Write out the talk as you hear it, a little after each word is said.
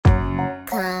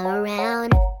come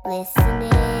around, listen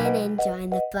in and join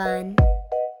the fun.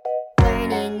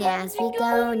 Learning as we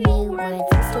go, new words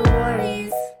and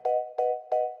stories.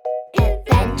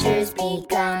 Adventures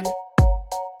begun.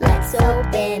 Let's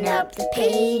open up the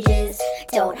pages.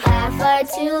 Don't have far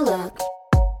to look.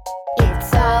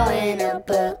 It's all in a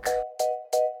book.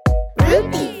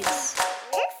 Ruthie's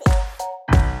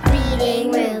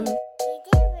Reading Room.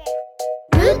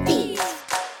 Ruthie's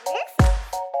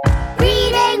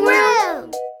Reading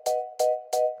Room.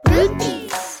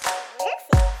 Ruthie's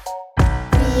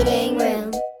Reading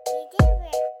Room.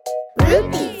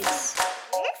 Ruthie's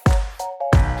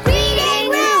Reading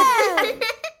Room.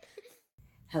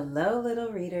 Hello,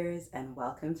 little readers, and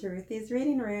welcome to Ruthie's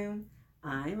Reading Room.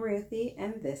 I'm Ruthie,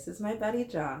 and this is my buddy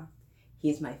Jaw.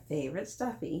 He's my favorite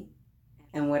stuffy.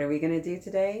 And what are we going to do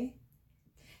today?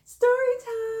 Story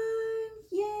time!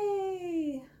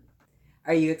 Yay!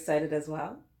 Are you excited as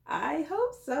well? I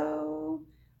hope so.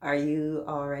 Are you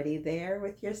already there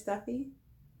with your stuffy?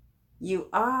 You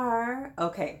are?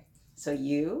 Okay, so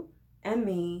you and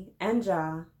me and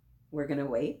Jaw, we're going to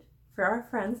wait for our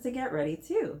friends to get ready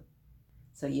too.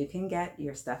 So you can get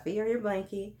your stuffy or your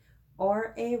blankie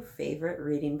or a favorite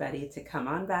reading buddy to come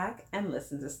on back and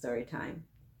listen to story time.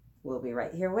 We'll be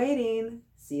right here waiting.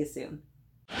 See you soon.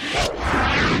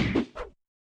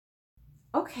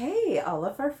 Okay, all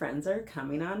of our friends are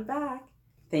coming on back.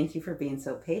 Thank you for being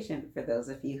so patient for those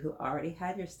of you who already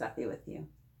had your stuffy with you.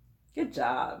 Good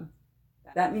job.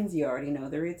 That means you already know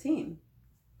the routine.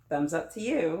 Thumbs up to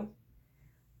you.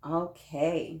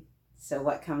 Okay, so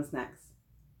what comes next?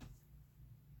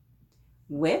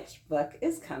 Which book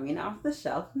is coming off the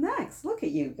shelf next? Look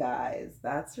at you guys.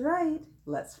 That's right.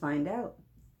 Let's find out.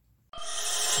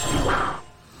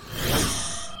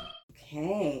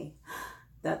 Okay.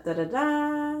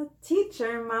 Da-da-da-da.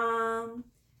 Teacher Mom.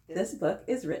 This book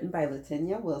is written by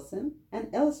Latinya Wilson and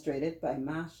illustrated by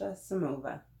Masha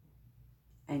Samova.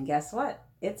 And guess what?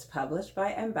 It's published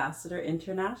by Ambassador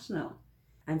International.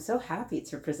 I'm so happy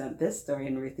to present this story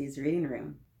in Ruthie's Reading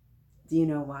Room. Do you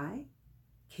know why?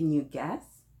 Can you guess?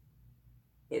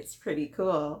 It's pretty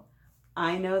cool.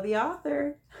 I know the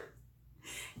author.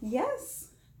 Yes,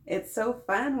 it's so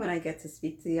fun when I get to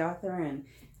speak to the author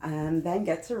and then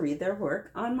get to read their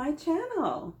work on my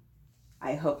channel.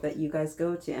 I hope that you guys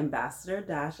go to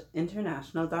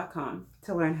ambassador-international.com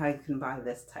to learn how you can buy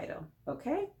this title,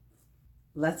 okay?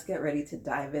 Let's get ready to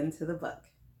dive into the book.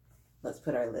 Let's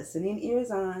put our listening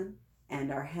ears on and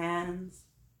our hands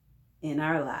in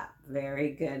our lap.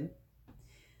 Very good.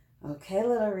 Okay,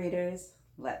 little readers,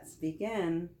 let's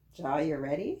begin. Jaw, you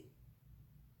ready?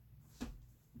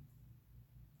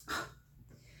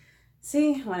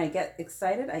 See, when I get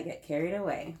excited, I get carried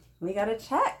away. We gotta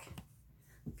check.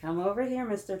 Come over here,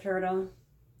 Mr. Turtle.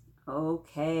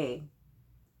 Okay.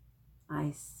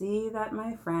 I see that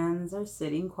my friends are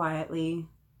sitting quietly.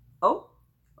 Oh,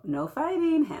 no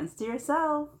fighting. Hands to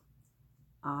yourself.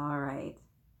 All right.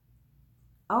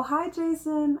 Oh, hi,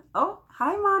 Jason. Oh,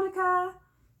 hi, Monica.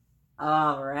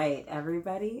 All right,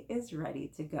 everybody is ready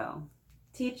to go.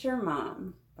 Teacher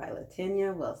Mom by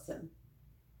Latinya Wilson.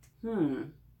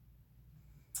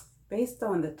 Based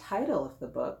on the title of the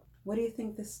book, what do you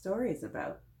think this story is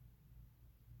about?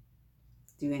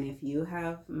 Do any of you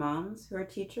have moms who are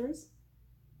teachers?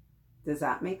 Does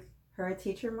that make her a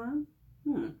teacher mom?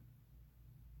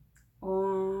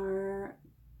 Or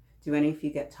do any of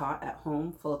you get taught at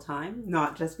home full time,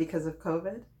 not just because of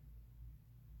COVID?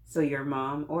 So your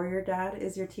mom or your dad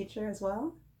is your teacher as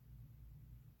well?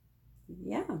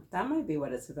 Yeah, that might be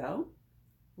what it's about.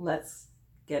 Let's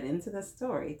get into the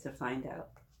story to find out.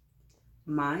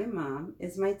 My mom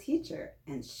is my teacher,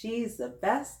 and she's the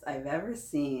best I've ever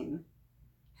seen.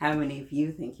 How many of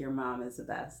you think your mom is the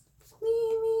best? Me.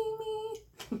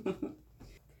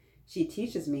 She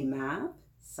teaches me math,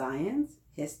 science,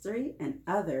 history, and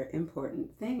other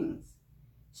important things.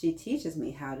 She teaches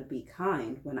me how to be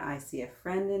kind when I see a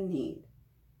friend in need.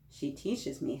 She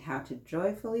teaches me how to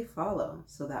joyfully follow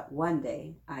so that one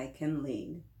day I can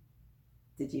lead.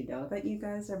 Did you know that you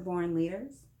guys are born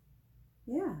leaders?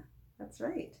 Yeah, that's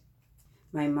right.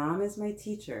 My mom is my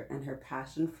teacher, and her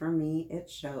passion for me, it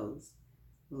shows.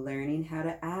 Learning how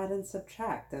to add and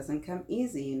subtract doesn't come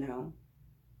easy, you know.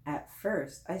 At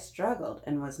first, I struggled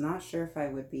and was not sure if I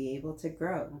would be able to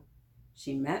grow.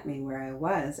 She met me where I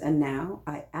was, and now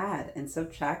I add and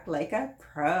subtract like a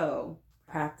pro.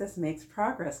 Practice makes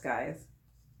progress, guys.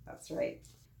 That's right.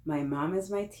 My mom is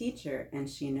my teacher, and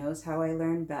she knows how I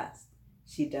learn best.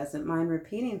 She doesn't mind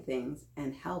repeating things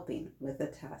and helping with a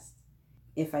test.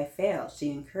 If I fail, she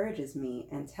encourages me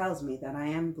and tells me that I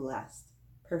am blessed.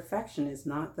 Perfection is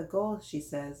not the goal, she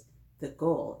says. The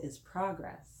goal is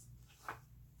progress.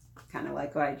 Kind of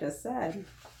like what I just said.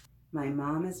 My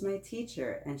mom is my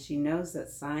teacher, and she knows that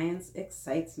science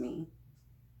excites me.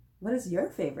 What is your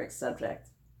favorite subject?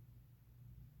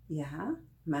 Yeah?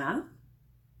 Math?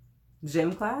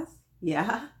 Gym class?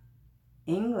 Yeah?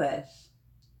 English?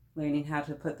 Learning how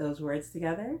to put those words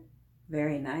together?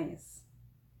 Very nice.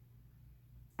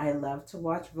 I love to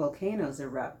watch volcanoes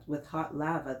erupt with hot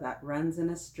lava that runs in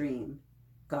a stream.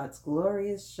 God's glory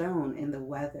is shown in the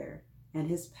weather, and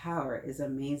His power is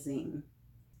amazing.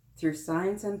 Through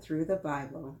science and through the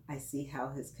Bible, I see how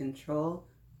His control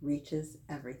reaches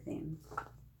everything.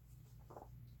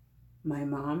 My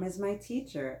mom is my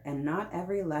teacher, and not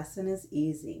every lesson is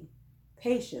easy.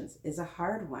 Patience is a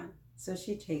hard one, so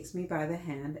she takes me by the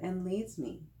hand and leads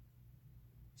me.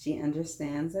 She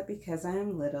understands that because I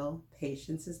am little,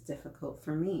 patience is difficult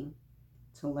for me.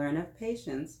 To learn of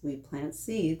patience, we plant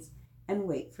seeds and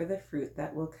wait for the fruit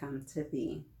that will come to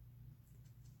be.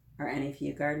 Are any of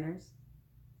you gardeners?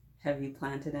 Have you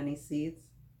planted any seeds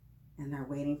and are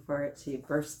waiting for it to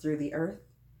burst through the earth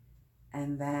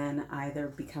and then either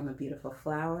become a beautiful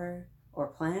flower or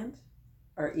plant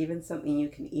or even something you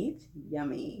can eat?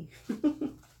 Yummy.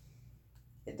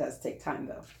 It does take time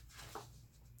though.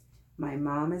 My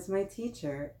mom is my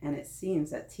teacher, and it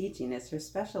seems that teaching is her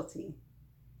specialty.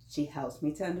 She helps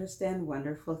me to understand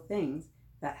wonderful things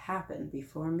that happened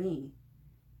before me.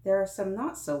 There are some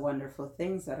not so wonderful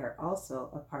things that are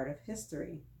also a part of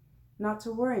history. Not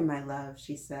to worry, my love,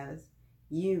 she says.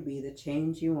 You be the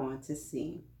change you want to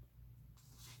see.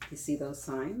 You see those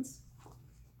signs?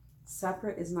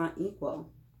 Separate is not equal.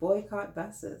 Boycott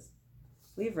buses.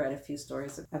 We've read a few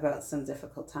stories about some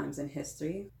difficult times in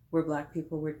history where Black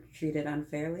people were treated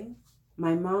unfairly.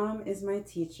 My mom is my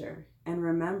teacher, and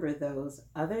remember those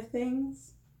other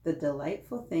things? The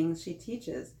delightful things she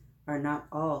teaches are not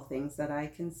all things that I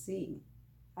can see.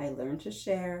 I learn to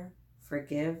share,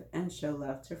 forgive, and show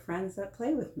love to friends that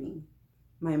play with me.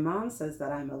 My mom says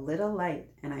that I'm a little light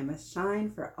and I must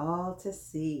shine for all to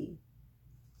see.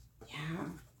 Yeah.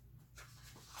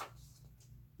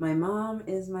 My mom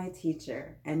is my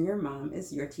teacher, and your mom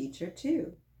is your teacher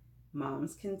too.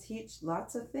 Moms can teach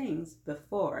lots of things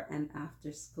before and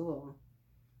after school.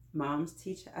 Moms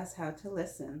teach us how to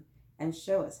listen and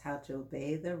show us how to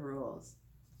obey the rules.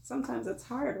 Sometimes it's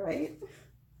hard, right?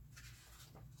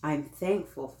 I'm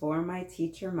thankful for my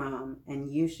teacher mom, and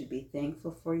you should be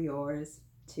thankful for yours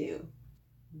too.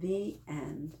 The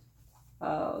end.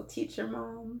 Oh, teacher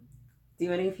mom.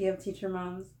 Do any of you have teacher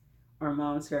moms? Or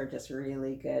moms who are just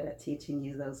really good at teaching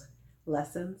you those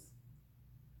lessons?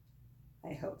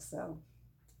 I hope so.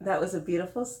 That was a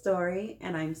beautiful story,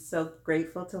 and I'm so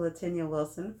grateful to Latinya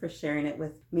Wilson for sharing it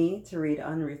with me to read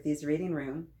on Ruthie's Reading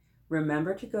Room.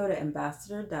 Remember to go to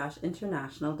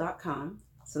ambassador-international.com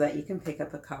so that you can pick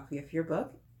up a copy of your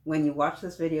book. When you watch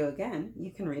this video again, you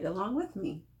can read along with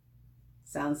me.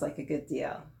 Sounds like a good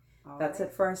deal. That's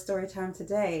it for our story time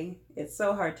today. It's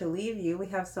so hard to leave you. We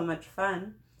have so much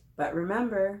fun. But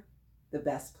remember, the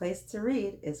best place to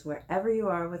read is wherever you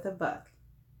are with a book.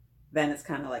 Then it's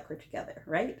kind of like we're together,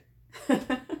 right?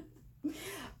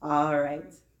 All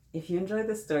right. If you enjoyed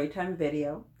the Storytime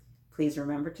video, please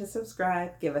remember to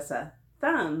subscribe, give us a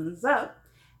thumbs up,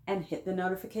 and hit the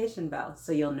notification bell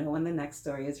so you'll know when the next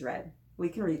story is read. We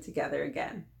can read together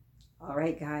again. All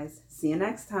right, guys. See you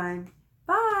next time.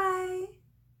 Bye.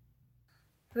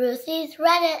 Ruthie's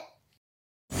read it.